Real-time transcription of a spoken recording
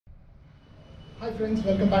Hi friends,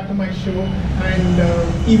 welcome back to my show. And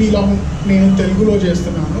ఈ vlog నేను తెలుగులో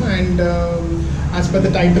చేస్తున్నాను. And as per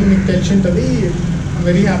the title మీకు తెలిసి ఉంటుంది, I'm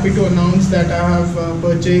very happy to announce that I have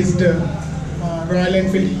purchased Royal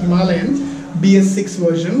Enfield Himalayan BS6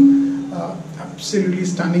 version. Absolutely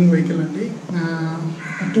stunning vehicle అండి.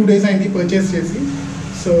 2 days అయింది purchase చేసి.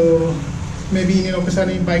 సో మేబీ నేను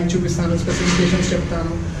ఒకసారి బైక్ చూపిస్తాను, స్పెసిఫికేషన్స్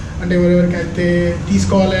చెప్తాను. అంటే ఎవరెవరికైతే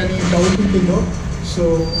తీసుకోవాలి అని డౌట్ ఉంటుందో సో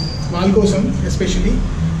వాళ్ళ కోసం ఎస్పెషలీ.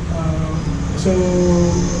 సో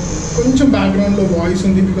కొంచెం బ్యాక్గ్రౌండ్లో వాయిస్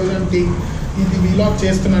ఉంది బికాజ్ ఇది వీలాగ్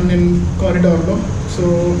చేస్తున్నాను నేను కారిడార్లో. సో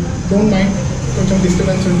డోంట్ మైండ్, కొంచెం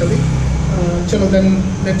డిస్టర్బెన్స్ ఉంటుంది. చలో then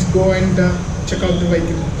let's go and checkout the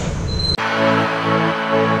vehicle.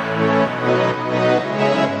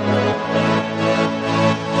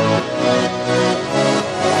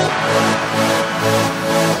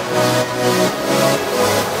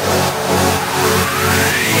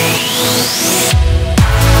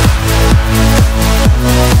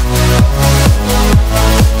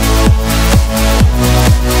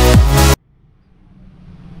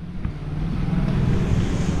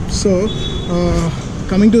 So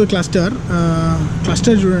coming to the cluster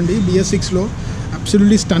చూడండి, BS6లో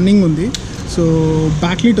అబ్సల్యూట్లీ స్టన్నింగ్ ఉంది. సో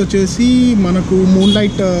బ్యాక్లైట్ వచ్చేసి మనకు మూన్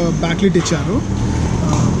లైట్ బ్యాక్లైట్ ఇచ్చారు.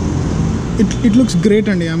 ఇట్ లుక్స్ గ్రేట్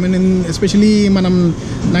అండి. ఐ మీన్ ఎస్పెషలీ మనం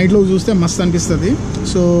నైట్లో చూస్తే మస్త్ అనిపిస్తుంది.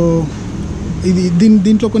 సో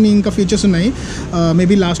దీంట్లో కొన్ని ఇంకా ఫీచర్స్ ఉన్నాయి,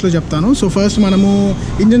 మేబీ లాస్ట్లో చెప్తాను. సో ఫస్ట్ మనము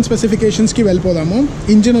ఇంజన్ స్పెసిఫికేషన్స్కి వెళ్ళిపోదాము.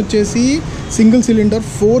 ఇంజన్ వచ్చేసి single cylinder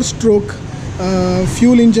 4-stroke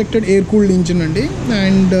fuel injected air cooled engine అండి.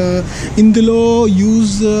 అండ్ ఇందులో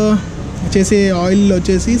యూజ్ చేసే ఆయిల్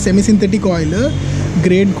వచ్చేసి సెమీ సింథెటిక్ ఆయిల్,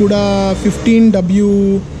 గ్రేడ్ కూడా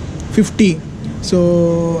 15W50. సో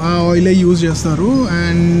ఆ ఆయిలే యూజ్ చేస్తారు.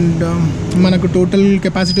 అండ్ మనకు టోటల్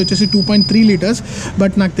కెపాసిటీ వచ్చేసి 2.3 liters.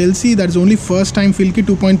 బట్ నాకు తెలిసి that is only first time ఫిల్కి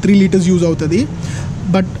 2.3 liters use అవుతుంది.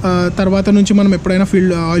 బట్ తర్వాత నుంచి మనం ఎప్పుడైనా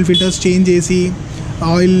ఆయిల్ ఫిల్టర్స్ చేంజ్ చేసి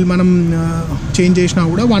ఆయిల్ మనం చేంజ్ చేసినా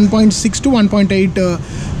కూడా 1.6 to 1.8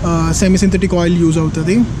 semi synthetic oil use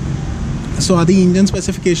అవుతుంది. సో అది ఇంజన్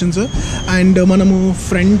స్పెసిఫికేషన్స్. అండ్ మనము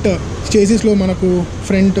ఫ్రంట్ చేసిస్లో మనకు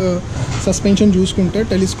ఫ్రంట్ సస్పెన్షన్ చూసుకుంటే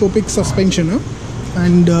టెలిస్కోపిక్ సస్పెన్షన్.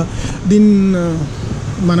 అండ్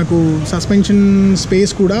మనకు సస్పెన్షన్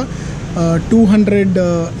స్పేస్ కూడా 200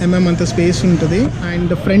 mm అంత స్పేస్ ఉంటుంది.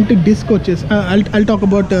 అండ్ ఫ్రంట్ డిస్క్ వచ్చేసి ఐల్ టాక్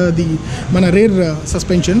అబౌట్ మన రేర్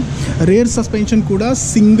సస్పెన్షన్ కూడా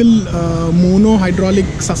సింగిల్ మోనో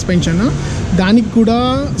హైడ్రాలిక్ సస్పెన్షన్. దానికి కూడా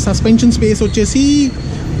సస్పెన్షన్ స్పేస్ వచ్చేసి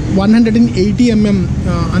 180 mm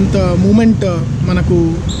అంత మూమెంట్ మనకు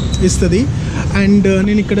ఇస్తుంది. అండ్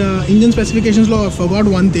నేను ఇక్కడ ఇంజన్ స్పెసిఫికేషన్స్లో ఫర్గాట్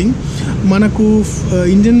వన్ థింగ్, మనకు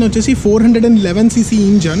ఇంజన్ వచ్చేసి 411cc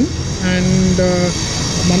ఇంజన్. అండ్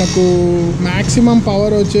మనకు మ్యాక్సిమం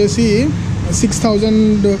పవర్ వచ్చేసి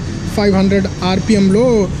 6500 RPMలో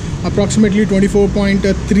అప్రాక్సిమేట్లీ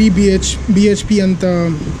 24.3 bhp అంత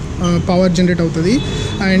పవర్ జనరేట్ అవుతుంది.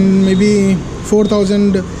 And maybe 4000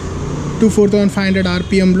 to 4500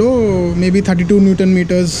 RPMలో maybe 32 Newton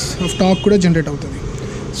meters of torque కూడా జనరేట్ అవుతుంది.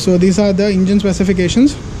 So these are the engine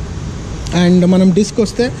specifications. And మనం డిస్క్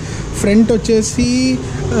వస్తే ఫ్రంట్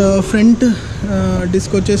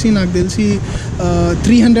డిస్క్ వచ్చేసి నాకు తెలిసి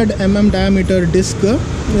 300 mm diameter disc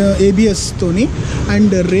ABS-తోని.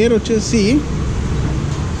 And rare వచ్చేసి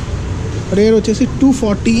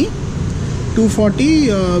 240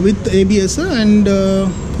 with ABS. And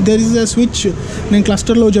there is a switch, నేను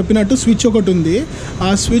క్లస్టర్లో చెప్పినట్టు స్విచ్ ఒకటి ఉంది. ఆ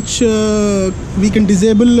switch we can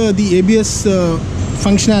disable the ABS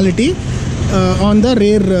functionality on the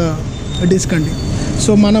rare disc అండి.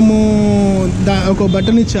 సో మనము ఒక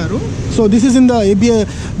బటన్ ఇచ్చారు. So this is in the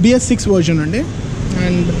BS6 version అండి.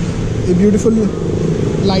 అండ్ ఈ beautiful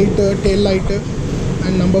light, tail light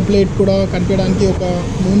and number plate కూడా కనిపించడానికి ఒక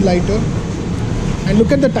moon light. And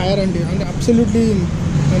look at the tyre అండి, అంటే అబ్సల్యూట్లీ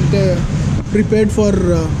అంటే ప్రిపేర్డ్ ఫర్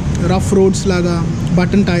రఫ్ రోడ్స్ లాగా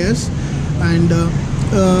button tyres. And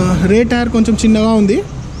ray tyre కొంచెం చిన్నగా ఉంది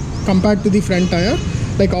compared to the front tyre,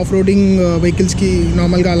 like off roading వెహికల్స్కి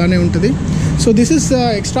నార్మల్గా అలానే ఉంటుంది. So this is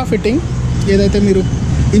extra fitting. ఏదైతే మీరు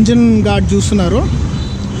ఇంజన్ గార్డ్ చూస్తున్నారో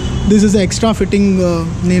దిస్ ఇస్ ఎక్స్ట్రా ఫిట్టింగ్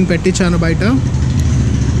నేను పెట్టించాను బయట.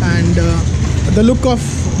 And the look of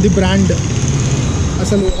the brand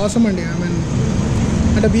అసలు ఆసమ్ అండి. ఐ మీన్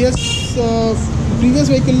అంటే ప్రీవియస్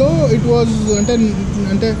వెహికల్లో ఇట్ వాజ్ అంటే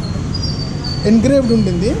ఎన్గ్రేవ్డ్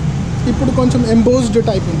ఉంటుంది, ఇప్పుడు కొంచెం ఎంబోస్డ్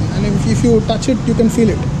టైప్ ఉంది. And if you touch it you can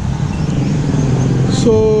feel it.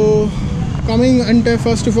 So coming అంటే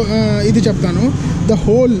ఫస్ట్ ఇది చెప్తాను, the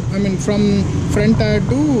whole I mean from front tyre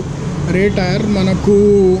to ray tyre మనకు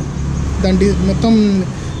దాని మొత్తం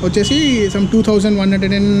వచ్చేసి సమ్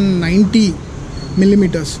 2190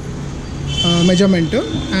 millimeters మెజర్మెంట్.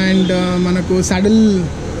 అండ్ మనకు సాడిల్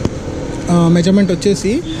మెజర్మెంట్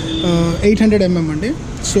వచ్చేసి 800 mm అండి.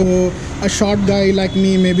 సో అ షార్ట్ గాయ్ లైక్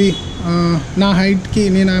మీ మేబీ నా హైట్కి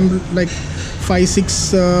నేను ఐఎమ్ లైక్ 5'6",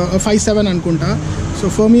 5'7" అనుకుంటా. సో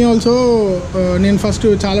ఫర్ మీ ఆల్సో నేను ఫస్ట్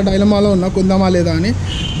చాలా డైలమాలో ఉన్నా కొందామా లేదా అని.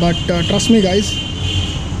 బట్ ట్రస్ట్ మీ గైస్,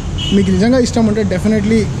 మీకు నిజంగా ఇష్టం ఉంటే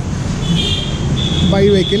డెఫినెట్లీ బై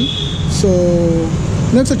వెహికల్. సో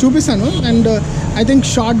నేను ఒకసారి చూపిస్తాను. And I think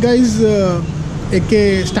short guys ఎక్కే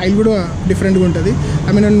స్టైల్ కూడా డిఫరెంట్గా ఉంటుంది.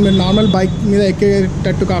 ఐ మీన్ మీరు నార్మల్ బైక్ మీద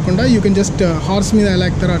ఎక్కేటట్టు కాకుండా యూ కెన్ జస్ట్ హార్స్ మీద ఎలా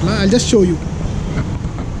ఎక్కుతారో అట్లా. I just show you.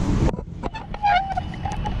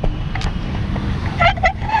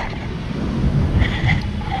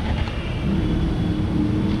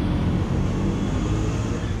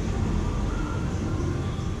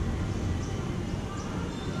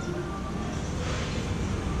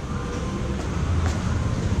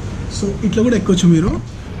 So ఇట్లా కూడా ఎక్కొచ్చు మీరు.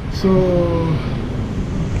 సో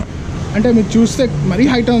అంటే మీరు చూస్తే మరీ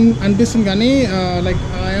హైట్ అనిపిస్తుంది కానీ లైక్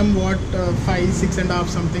ఐఎమ్ 5'6.5"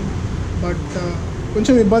 సంథింగ్. బట్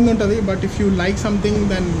కొంచెం ఇబ్బంది ఉంటుంది. But if you like something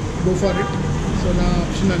then go for it. So నా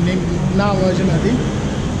ఆప్షన్ నా వర్జన్ అది.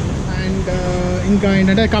 అండ్ ఇంకా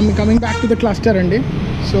ఏంటంటే coming back to the cluster అండి.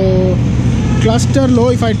 So క్లస్టర్లో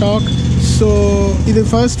if I talk, so ఇది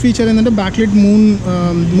ఫస్ట్ ఫీచర్ ఏంటంటే బ్యాక్లైట్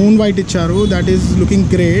మూన్ వైట్ ఇచ్చారు. That is looking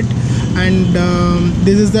great. And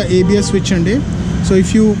this is the ABS switch అండి. సో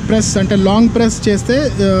ఇఫ్ యూ ప్రెస్ అంటే long press చేస్తే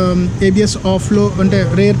ABS ఆఫ్లో అంటే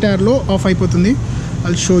rare టైర్లో of అయిపోతుంది.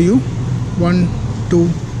 I'll show you. 1 2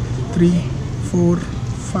 3 4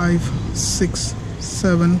 5 6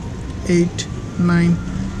 7 8 9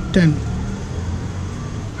 10.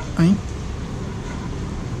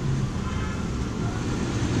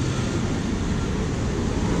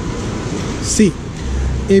 C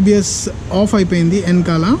ABS of అయిపోయింది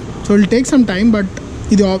వెనకాల. So it take some time, but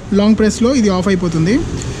ఇది long ప్రెస్లో ఇది ఆఫ్ అయిపోతుంది.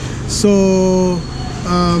 సో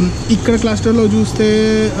ఇక్కడ క్లస్టర్లో చూస్తే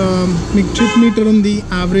మీకు ట్రిప్ మీటర్ ఉంది,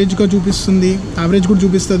 యావరేజ్గా చూపిస్తుంది, యావరేజ్ కూడా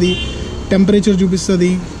చూపిస్తుంది, టెంపరేచర్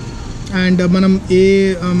చూపిస్తుంది, అండ్ మనం ఏ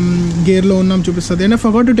గేర్లో ఉన్నాం చూపిస్తుంది. And I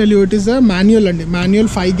forgot to tell you, it is a manual అండి.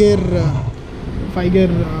 Manual 5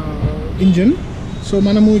 gear engine. సో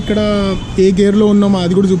మనము ఇక్కడ ఏ గేర్లో ఉన్నామో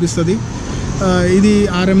అది కూడా చూపిస్తుంది. ఇది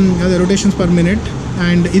RM అదే రొటేషన్స్ పర్ మినిట్.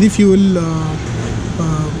 అండ్ ఇది ఫ్యూల్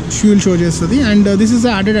షో చేస్తుంది. And this is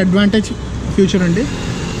added advantage future అండి.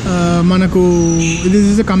 మనకు this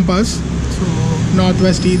is a compass. So north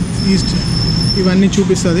west east ఇవన్నీ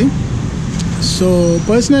చూపిస్తుంది. సో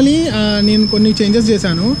పర్సనలీ నేను కొన్ని చేంజెస్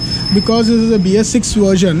చేశాను because this is a BS6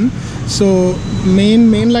 version. So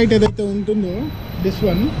main light ఏదైతే ఉంటుందో దిస్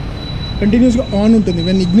వన్ కంటిన్యూస్గా ఆన్ ఉంటుంది.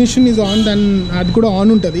 When ignition is on then అది కూడా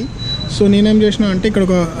ఆన్ ఉంటుంది. సో నేనేం చేసిన అంటే ఇక్కడ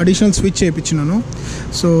ఒక అడిషనల్ స్విచ్ చేయించినాను.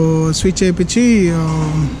 సో స్విచ్ చేయించి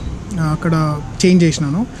అక్కడ చేంజ్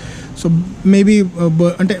చేసినాను. సో మేబీ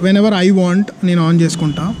అంటే వెన్ ఎవర్ ఐ వాంట్ నేను ఆన్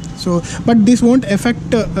చేసుకుంటా. So but this won't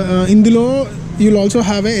effect. ఇందులో you will also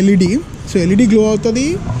have a LED. So LED glow అవుతుంది.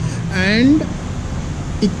 అండ్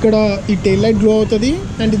ఇక్కడ ఈ టెయిల్ లైట్ గ్లో అవుతుంది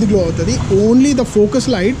అండ్ ఇది గ్లో అవుతుంది. ఓన్లీ ద ఫోకస్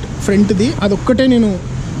లైట్ ఫ్రంట్ది అదొక్కటే నేను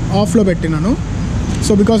ఆఫ్లో పెట్టినాను.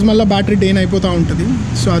 సో బికాజ్ మళ్ళీ బ్యాటరీ డ్రైన్ అయిపోతూ ఉంటుంది.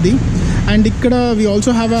 సో అది. అండ్ ఇక్కడ we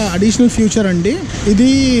also have a additional future అండి. ఇది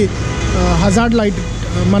హజార్డ్ లైట్.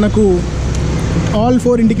 మనకు ఆల్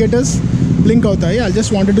 4 ఇండికేటర్స్ బ్లింక్ అవుతాయి. I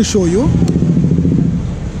just wanted to show you.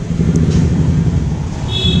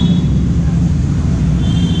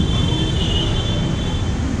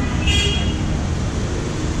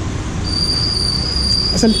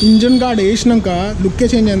 అసలు ఇంజన్ గార్డ్ వేసినాక లుక్కే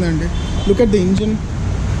చేంజ్ అయిందండి. Look at the engine.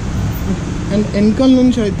 And వెనకాల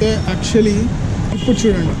నుంచి అయితే యాక్చువల్లీ ఇప్పుడు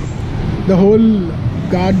చూడండి ద హోల్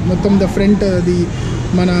గార్డ్ మొత్తం ద ఫ్రంట్ అది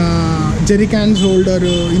మన zari cans holder,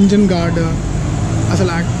 engine gourd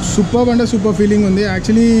అసలు సూపర్ అంటే సూపర్ ఫీలింగ్ ఉంది.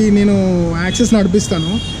 యాక్చువల్లీ నేను యాక్సెస్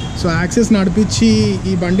నడిపిస్తాను. సో యాక్సెస్ నడిపించి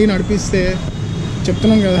ఈ బండి నడిపిస్తే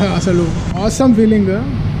చెప్తున్నాను కదా అసలు awesome feeling.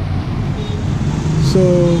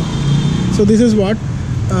 So this is what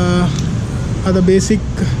are the basic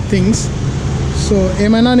things. So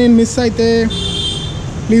ఏమైనా నేను మిస్ అయితే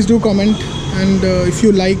please do comment. And if you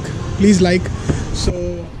like please like. So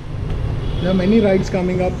there are many rides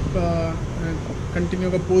coming up.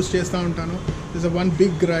 కంటిన్యూగా పోస్ట్ చేస్తూ ఉంటాను. This a one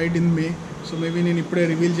big ride in May. So maybe నేను ఇప్పుడే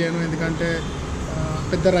reveal చేయను ఎందుకంటే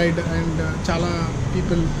పెద్ద రైడ్ అండ్ చాలా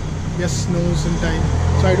పీపుల్ నోస్ ఉంటాయి.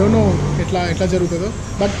 సో ఐ డోంట్ నో ఎట్లా జరుగుతుందో.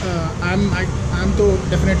 బట్ ఐఎమ్ తో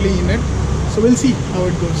definitely in it. So will see how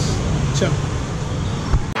it goes. చలో.